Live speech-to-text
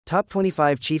Top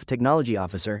 25 Chief Technology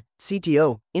Officer,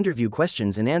 CTO, Interview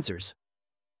Questions and Answers.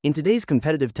 In today's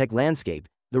competitive tech landscape,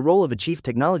 the role of a Chief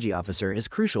Technology Officer is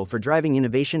crucial for driving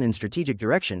innovation and strategic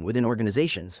direction within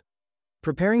organizations.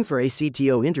 Preparing for a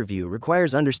CTO interview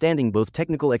requires understanding both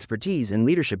technical expertise and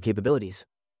leadership capabilities.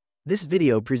 This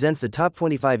video presents the top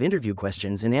 25 interview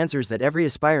questions and answers that every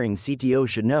aspiring CTO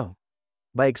should know.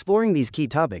 By exploring these key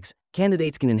topics,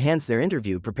 candidates can enhance their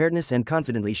interview preparedness and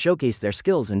confidently showcase their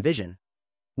skills and vision.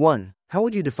 1. How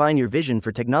would you define your vision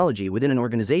for technology within an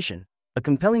organization? A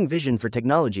compelling vision for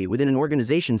technology within an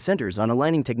organization centers on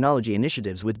aligning technology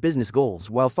initiatives with business goals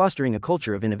while fostering a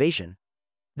culture of innovation.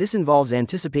 This involves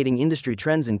anticipating industry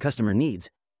trends and customer needs,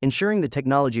 ensuring the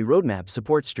technology roadmap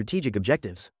supports strategic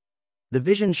objectives. The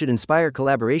vision should inspire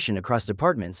collaboration across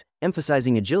departments,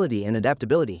 emphasizing agility and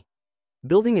adaptability.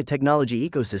 Building a technology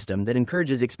ecosystem that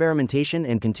encourages experimentation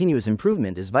and continuous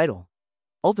improvement is vital.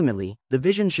 Ultimately, the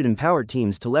vision should empower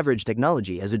teams to leverage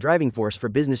technology as a driving force for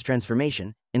business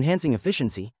transformation, enhancing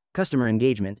efficiency, customer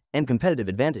engagement, and competitive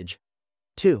advantage.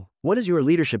 2. What is your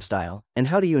leadership style, and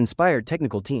how do you inspire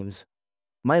technical teams?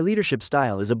 My leadership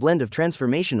style is a blend of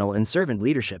transformational and servant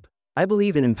leadership. I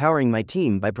believe in empowering my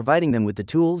team by providing them with the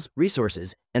tools,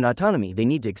 resources, and autonomy they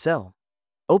need to excel.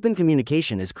 Open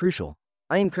communication is crucial.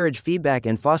 I encourage feedback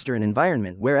and foster an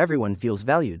environment where everyone feels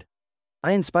valued.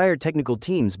 I inspire technical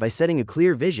teams by setting a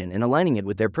clear vision and aligning it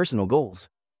with their personal goals.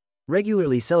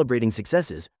 Regularly celebrating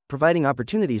successes, providing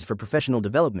opportunities for professional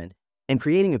development, and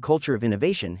creating a culture of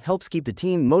innovation helps keep the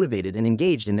team motivated and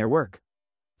engaged in their work.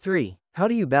 3. How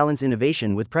do you balance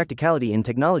innovation with practicality in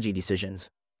technology decisions?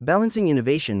 Balancing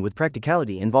innovation with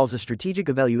practicality involves a strategic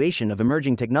evaluation of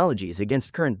emerging technologies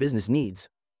against current business needs.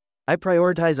 I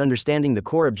prioritize understanding the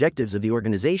core objectives of the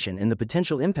organization and the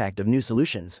potential impact of new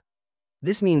solutions.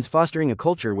 This means fostering a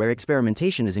culture where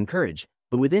experimentation is encouraged,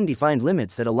 but within defined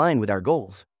limits that align with our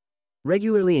goals.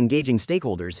 Regularly engaging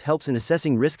stakeholders helps in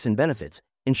assessing risks and benefits,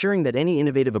 ensuring that any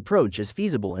innovative approach is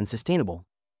feasible and sustainable.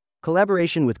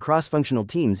 Collaboration with cross-functional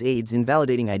teams aids in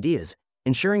validating ideas,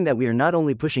 ensuring that we are not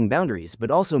only pushing boundaries but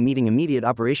also meeting immediate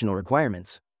operational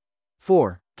requirements.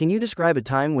 4. Can you describe a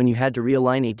time when you had to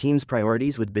realign a team's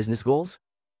priorities with business goals?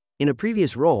 In a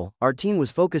previous role, our team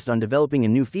was focused on developing a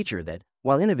new feature that,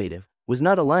 while innovative, was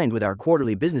not aligned with our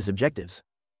quarterly business objectives.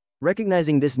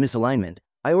 Recognizing this misalignment,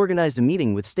 I organized a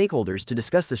meeting with stakeholders to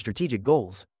discuss the strategic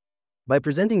goals. By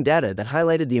presenting data that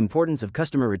highlighted the importance of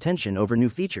customer retention over new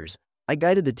features, I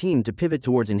guided the team to pivot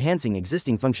towards enhancing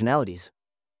existing functionalities.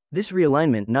 This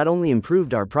realignment not only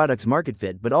improved our product's market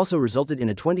fit but also resulted in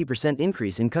a 20%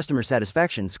 increase in customer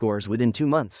satisfaction scores within 2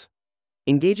 months.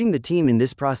 Engaging the team in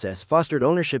this process fostered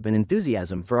ownership and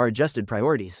enthusiasm for our adjusted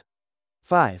priorities.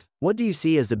 5. What do you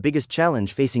see as the biggest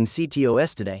challenge facing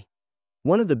CTOs today?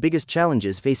 One of the biggest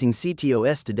challenges facing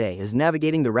CTOs today is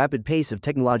navigating the rapid pace of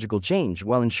technological change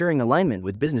while ensuring alignment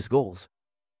with business goals.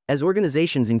 As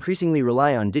organizations increasingly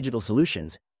rely on digital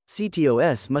solutions,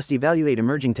 CTOs must evaluate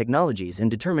emerging technologies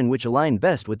and determine which align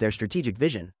best with their strategic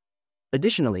vision.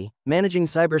 Additionally, managing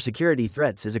cybersecurity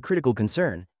threats is a critical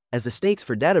concern, as the stakes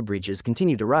for data breaches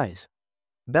continue to rise.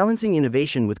 Balancing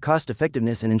innovation with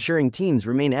cost-effectiveness and ensuring teams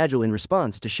remain agile in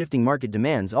response to shifting market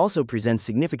demands also presents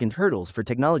significant hurdles for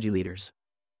technology leaders.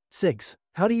 6.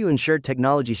 How do you ensure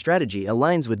technology strategy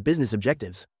aligns with business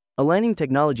objectives? Aligning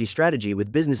technology strategy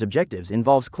with business objectives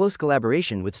involves close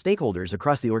collaboration with stakeholders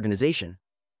across the organization.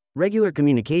 Regular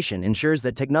communication ensures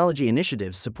that technology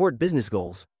initiatives support business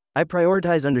goals. I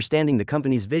prioritize understanding the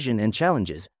company's vision and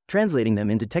challenges, translating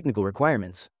them into technical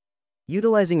requirements.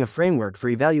 Utilizing a framework for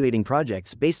evaluating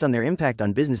projects based on their impact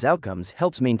on business outcomes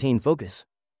helps maintain focus.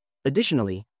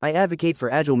 Additionally, I advocate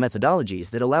for agile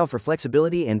methodologies that allow for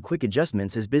flexibility and quick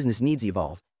adjustments as business needs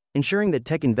evolve, ensuring that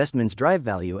tech investments drive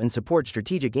value and support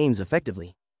strategic aims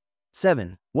effectively.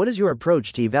 7. What is your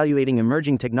approach to evaluating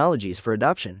emerging technologies for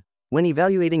adoption? When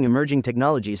evaluating emerging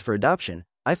technologies for adoption,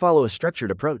 I follow a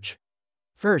structured approach.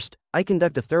 First, I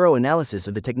conduct a thorough analysis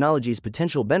of the technology's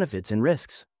potential benefits and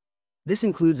risks. This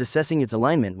includes assessing its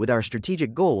alignment with our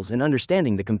strategic goals and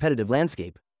understanding the competitive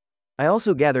landscape. I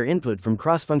also gather input from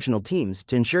cross-functional teams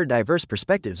to ensure diverse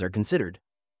perspectives are considered.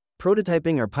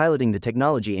 Prototyping or piloting the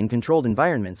technology in controlled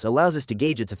environments allows us to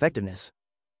gauge its effectiveness.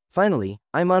 Finally,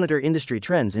 I monitor industry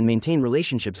trends and maintain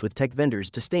relationships with tech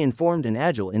vendors to stay informed and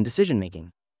agile in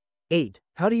decision-making. 8.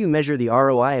 How do you measure the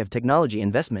ROI of technology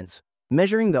investments?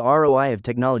 Measuring the ROI of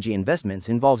technology investments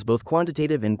involves both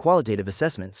quantitative and qualitative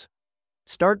assessments.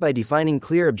 Start by defining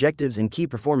clear objectives and key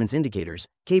performance indicators,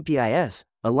 KPIs,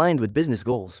 aligned with business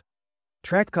goals.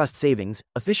 Track cost savings,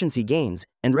 efficiency gains,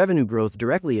 and revenue growth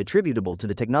directly attributable to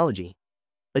the technology.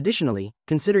 Additionally,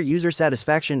 consider user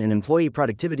satisfaction and employee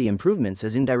productivity improvements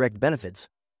as indirect benefits.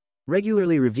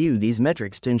 Regularly review these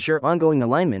metrics to ensure ongoing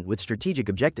alignment with strategic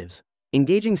objectives.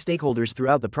 Engaging stakeholders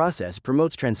throughout the process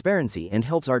promotes transparency and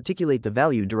helps articulate the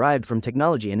value derived from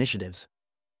technology initiatives.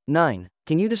 9.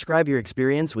 Can you describe your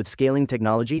experience with scaling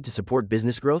technology to support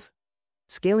business growth?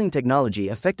 Scaling technology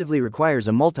effectively requires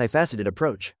a multifaceted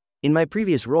approach. In my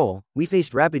previous role, we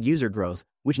faced rapid user growth,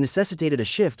 which necessitated a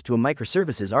shift to a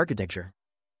microservices architecture.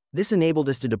 This enabled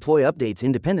us to deploy updates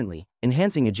independently,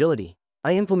 enhancing agility.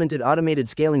 I implemented automated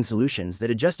scaling solutions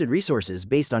that adjusted resources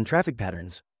based on traffic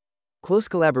patterns. Close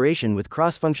collaboration with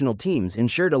cross-functional teams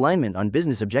ensured alignment on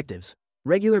business objectives.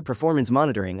 Regular performance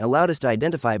monitoring allowed us to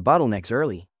identify bottlenecks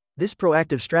early. This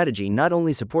proactive strategy not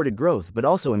only supported growth but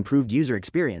also improved user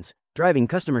experience, driving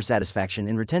customer satisfaction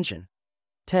and retention.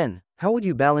 10. How would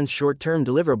you balance short-term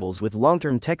deliverables with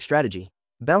long-term tech strategy?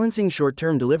 Balancing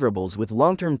short-term deliverables with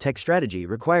long-term tech strategy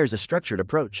requires a structured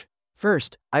approach.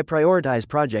 First, I prioritize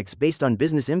projects based on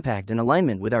business impact and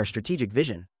alignment with our strategic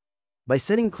vision. By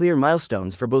setting clear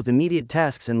milestones for both immediate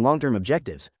tasks and long-term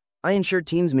objectives, I ensure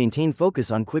teams maintain focus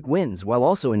on quick wins while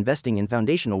also investing in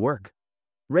foundational work.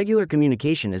 Regular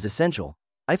communication is essential.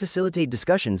 I facilitate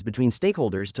discussions between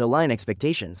stakeholders to align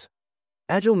expectations.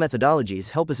 Agile methodologies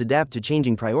help us adapt to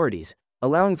changing priorities,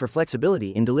 allowing for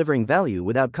flexibility in delivering value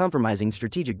without compromising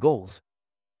strategic goals.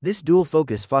 This dual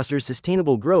focus fosters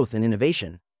sustainable growth and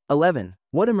innovation. 11.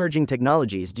 What emerging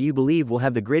technologies do you believe will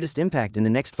have the greatest impact in the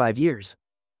next 5 years?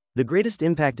 The greatest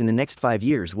impact in the next 5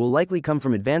 years will likely come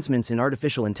from advancements in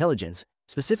artificial intelligence,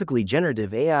 specifically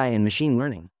generative AI and machine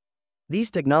learning.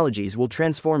 These technologies will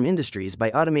transform industries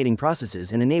by automating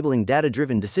processes and enabling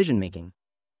data-driven decision-making.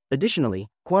 Additionally,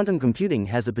 quantum computing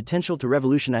has the potential to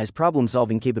revolutionize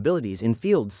problem-solving capabilities in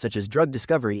fields such as drug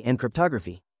discovery and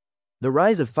cryptography. The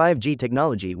rise of 5G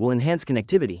technology will enhance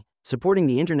connectivity, supporting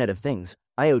the Internet of Things,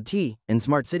 IoT, and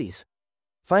smart cities.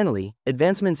 Finally,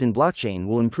 advancements in blockchain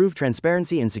will improve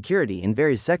transparency and security in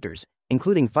various sectors,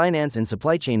 including finance and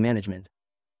supply chain management.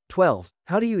 12.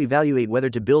 How do you evaluate whether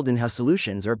to build in-house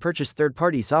solutions or purchase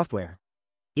third-party software?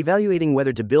 Evaluating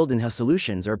whether to build in-house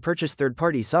solutions or purchase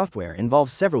third-party software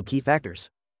involves several key factors.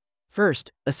 First,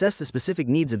 assess the specific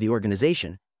needs of the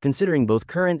organization, considering both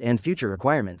current and future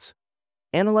requirements.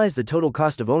 Analyze the total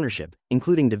cost of ownership,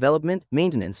 including development,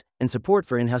 maintenance, and support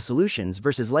for in-house solutions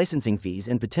versus licensing fees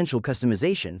and potential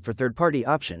customization for third-party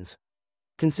options.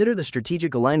 Consider the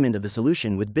strategic alignment of the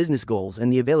solution with business goals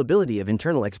and the availability of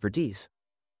internal expertise.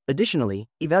 Additionally,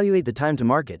 evaluate the time to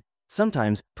market.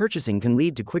 Sometimes, purchasing can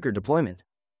lead to quicker deployment.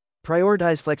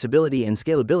 Prioritize flexibility and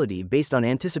scalability based on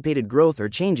anticipated growth or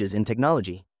changes in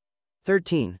technology.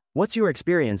 13. What's your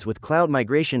experience with cloud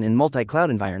migration in multi-cloud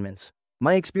environments?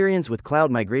 My experience with cloud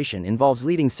migration involves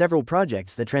leading several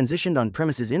projects that transitioned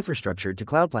on-premises infrastructure to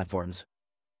cloud platforms.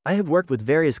 I have worked with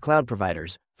various cloud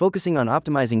providers, focusing on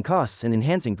optimizing costs and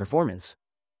enhancing performance.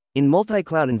 In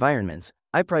multi-cloud environments,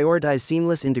 I prioritize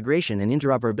seamless integration and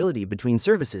interoperability between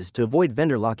services to avoid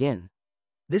vendor lock-in.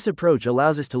 This approach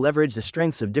allows us to leverage the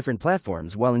strengths of different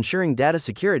platforms while ensuring data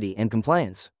security and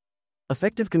compliance.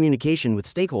 Effective communication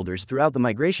with stakeholders throughout the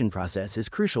migration process is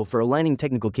crucial for aligning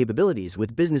technical capabilities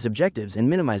with business objectives and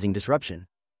minimizing disruption.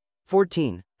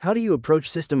 14. How do you approach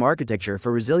system architecture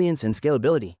for resilience and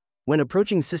scalability? When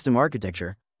approaching system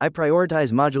architecture, I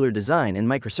prioritize modular design and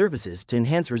microservices to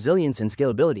enhance resilience and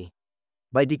scalability.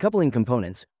 By decoupling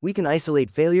components, we can isolate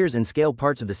failures and scale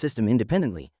parts of the system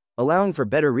independently, allowing for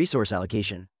better resource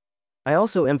allocation. I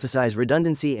also emphasize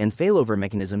redundancy and failover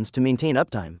mechanisms to maintain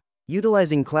uptime.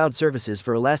 Utilizing cloud services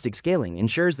for elastic scaling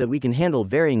ensures that we can handle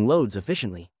varying loads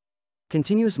efficiently.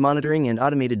 Continuous monitoring and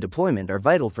automated deployment are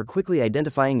vital for quickly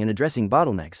identifying and addressing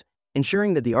bottlenecks,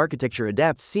 ensuring that the architecture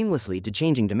adapts seamlessly to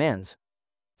changing demands.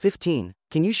 15.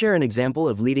 Can you share an example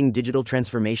of leading digital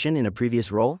transformation in a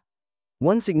previous role?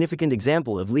 One significant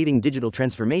example of leading digital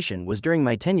transformation was during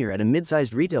my tenure at a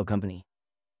mid-sized retail company.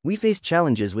 We faced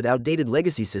challenges with outdated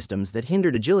legacy systems that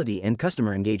hindered agility and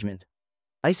customer engagement.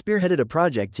 I spearheaded a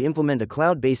project to implement a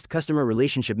cloud-based customer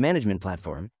relationship management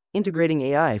platform, integrating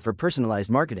AI for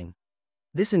personalized marketing.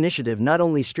 This initiative not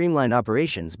only streamlined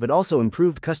operations but also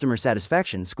improved customer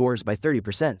satisfaction scores by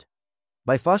 30%.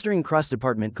 By fostering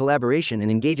cross-department collaboration and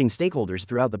engaging stakeholders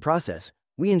throughout the process,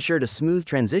 we ensured a smooth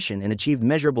transition and achieved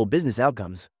measurable business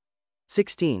outcomes.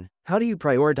 16. How do you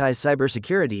prioritize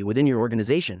cybersecurity within your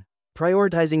organization?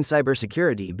 Prioritizing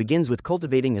cybersecurity begins with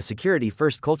cultivating a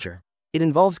security-first culture. It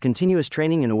involves continuous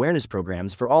training and awareness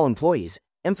programs for all employees,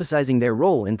 emphasizing their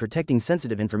role in protecting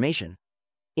sensitive information.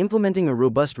 Implementing a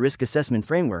robust risk assessment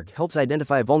framework helps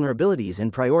identify vulnerabilities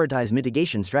and prioritize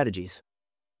mitigation strategies.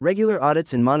 Regular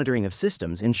audits and monitoring of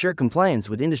systems ensure compliance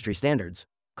with industry standards.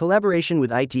 Collaboration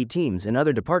with IT teams and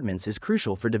other departments is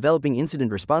crucial for developing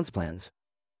incident response plans.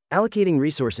 Allocating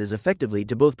resources effectively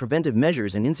to both preventive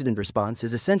measures and incident response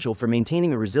is essential for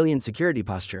maintaining a resilient security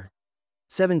posture.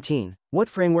 17. What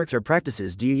frameworks or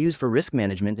practices do you use for risk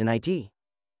management in IT?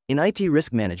 In IT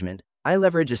risk management, I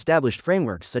leverage established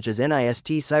frameworks such as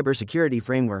NIST Cybersecurity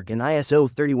Framework and ISO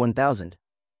 31000.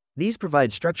 These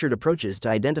provide structured approaches to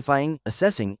identifying,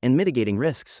 assessing, and mitigating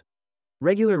risks.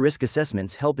 Regular risk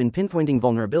assessments help in pinpointing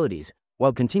vulnerabilities,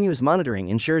 while continuous monitoring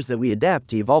ensures that we adapt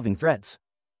to evolving threats.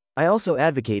 I also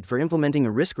advocate for implementing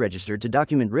a risk register to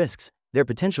document risks, their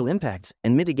potential impacts,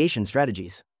 and mitigation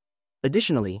strategies.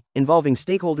 Additionally, involving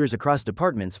stakeholders across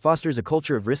departments fosters a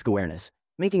culture of risk awareness,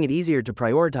 making it easier to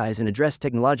prioritize and address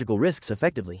technological risks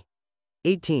effectively.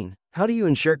 18. How do you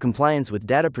ensure compliance with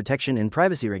data protection and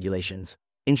privacy regulations?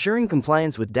 Ensuring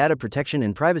compliance with data protection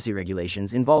and privacy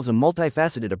regulations involves a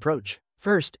multifaceted approach.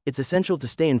 First, it's essential to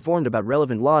stay informed about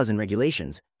relevant laws and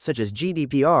regulations, such as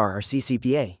GDPR or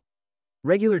CCPA.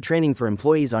 Regular training for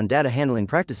employees on data handling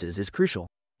practices is crucial.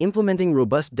 Implementing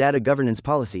robust data governance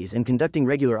policies and conducting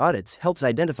regular audits helps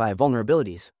identify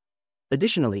vulnerabilities.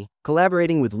 Additionally,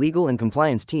 collaborating with legal and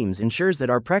compliance teams ensures that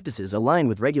our practices align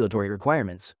with regulatory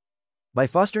requirements. By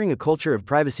fostering a culture of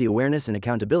privacy awareness and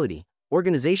accountability,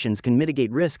 organizations can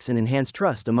mitigate risks and enhance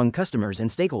trust among customers and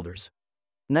stakeholders.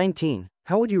 19.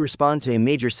 How would you respond to a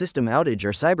major system outage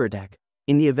or cyber attack?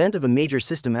 In the event of a major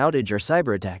system outage or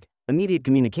cyber attack, immediate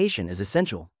communication is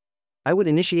essential. I would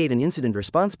initiate an incident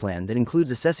response plan that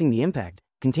includes assessing the impact,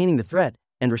 containing the threat,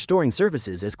 and restoring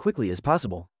services as quickly as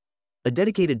possible. A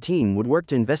dedicated team would work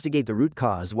to investigate the root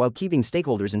cause while keeping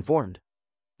stakeholders informed.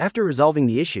 After resolving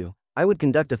the issue, I would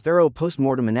conduct a thorough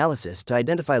post-mortem analysis to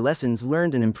identify lessons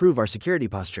learned and improve our security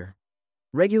posture.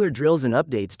 Regular drills and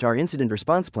updates to our incident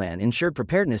response plan ensure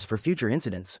preparedness for future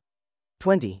incidents.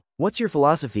 20. What's your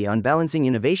philosophy on balancing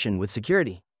innovation with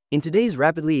security? In today's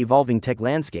rapidly evolving tech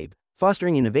landscape,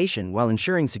 fostering innovation while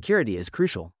ensuring security is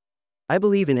crucial. I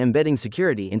believe in embedding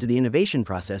security into the innovation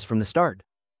process from the start.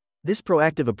 This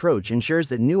proactive approach ensures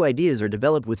that new ideas are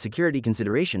developed with security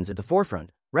considerations at the forefront,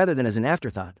 rather than as an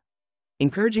afterthought.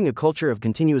 Encouraging a culture of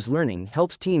continuous learning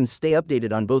helps teams stay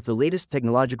updated on both the latest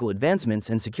technological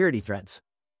advancements and security threats.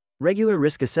 Regular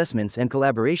risk assessments and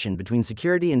collaboration between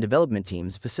security and development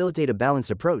teams facilitate a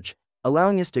balanced approach,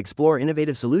 allowing us to explore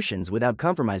innovative solutions without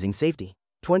compromising safety.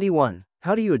 21.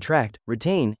 How do you attract,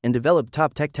 retain, and develop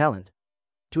top tech talent?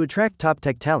 To attract top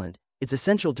tech talent, it's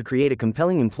essential to create a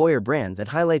compelling employer brand that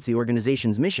highlights the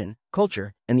organization's mission,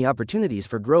 culture, and the opportunities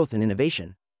for growth and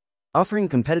innovation. Offering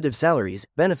competitive salaries,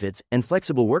 benefits, and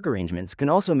flexible work arrangements can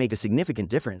also make a significant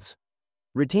difference.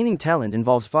 Retaining talent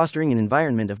involves fostering an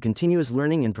environment of continuous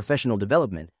learning and professional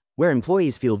development, where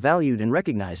employees feel valued and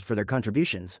recognized for their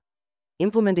contributions.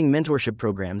 Implementing mentorship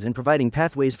programs and providing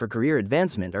pathways for career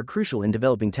advancement are crucial in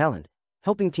developing talent,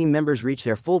 helping team members reach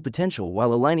their full potential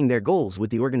while aligning their goals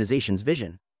with the organization's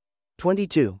vision.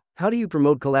 22. How do you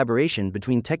promote collaboration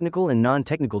between technical and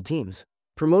non-technical teams?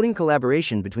 Promoting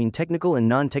collaboration between technical and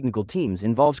non-technical teams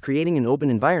involves creating an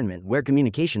open environment where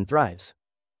communication thrives.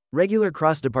 Regular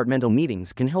cross-departmental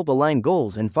meetings can help align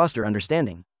goals and foster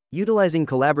understanding. Utilizing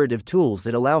collaborative tools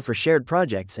that allow for shared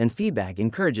projects and feedback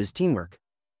encourages teamwork.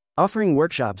 Offering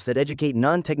workshops that educate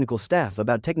non-technical staff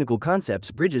about technical concepts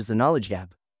bridges the knowledge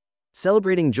gap.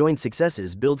 Celebrating joint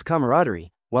successes builds camaraderie,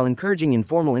 while encouraging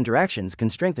informal interactions can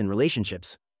strengthen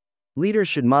relationships. Leaders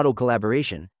should model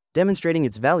collaboration, demonstrating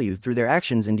its value through their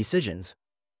actions and decisions.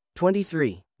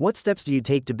 23. What steps do you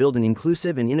take to build an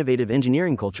inclusive and innovative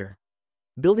engineering culture?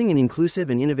 Building an inclusive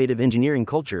and innovative engineering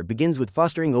culture begins with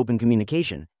fostering open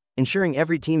communication, ensuring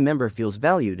every team member feels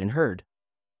valued and heard.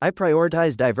 I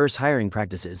prioritize diverse hiring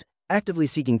practices, actively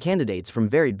seeking candidates from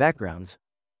varied backgrounds.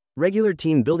 Regular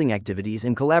team building activities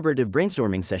and collaborative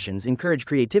brainstorming sessions encourage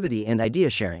creativity and idea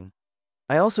sharing.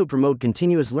 I also promote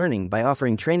continuous learning by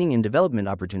offering training and development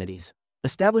opportunities.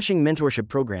 Establishing mentorship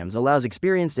programs allows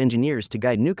experienced engineers to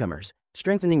guide newcomers,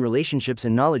 strengthening relationships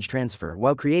and knowledge transfer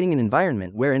while creating an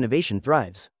environment where innovation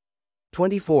thrives.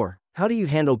 24. How do you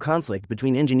handle conflict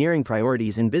between engineering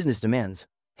priorities and business demands?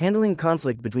 Handling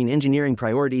conflict between engineering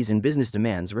priorities and business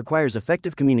demands requires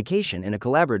effective communication and a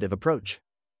collaborative approach.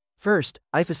 First,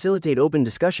 I facilitate open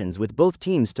discussions with both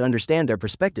teams to understand their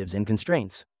perspectives and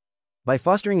constraints. By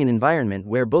fostering an environment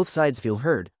where both sides feel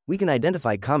heard, we can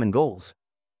identify common goals.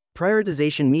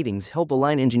 Prioritization meetings help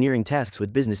align engineering tasks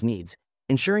with business needs,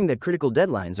 ensuring that critical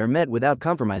deadlines are met without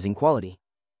compromising quality.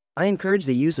 I encourage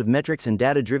the use of metrics and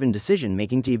data-driven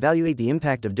decision-making to evaluate the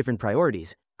impact of different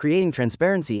priorities, creating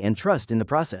transparency and trust in the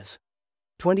process.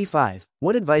 25.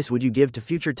 What advice would you give to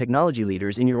future technology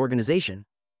leaders in your organization?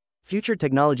 Future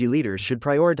technology leaders should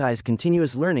prioritize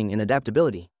continuous learning and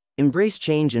adaptability, embrace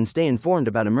change and stay informed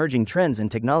about emerging trends and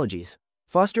technologies,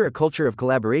 foster a culture of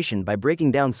collaboration by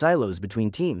breaking down silos between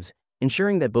teams,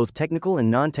 ensuring that both technical and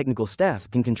non-technical staff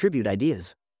can contribute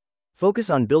ideas.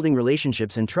 Focus on building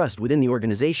relationships and trust within the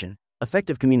organization.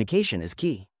 Effective communication is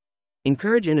key.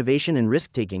 Encourage innovation and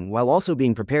risk-taking while also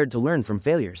being prepared to learn from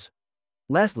failures.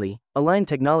 Lastly, align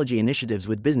technology initiatives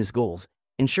with business goals,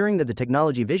 ensuring that the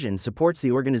technology vision supports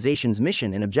the organization's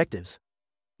mission and objectives.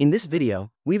 In this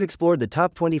video, we've explored the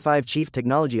top 25 Chief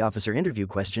Technology Officer interview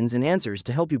questions and answers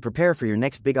to help you prepare for your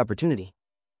next big opportunity.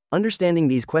 Understanding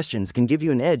these questions can give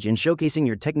you an edge in showcasing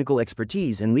your technical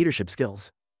expertise and leadership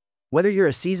skills. Whether you're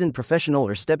a seasoned professional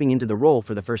or stepping into the role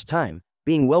for the first time,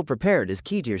 being well prepared is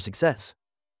key to your success.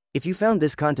 If you found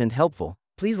this content helpful,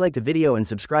 please like the video and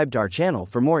subscribe to our channel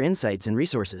for more insights and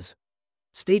resources.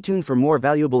 Stay tuned for more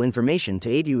valuable information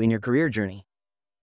to aid you in your career journey.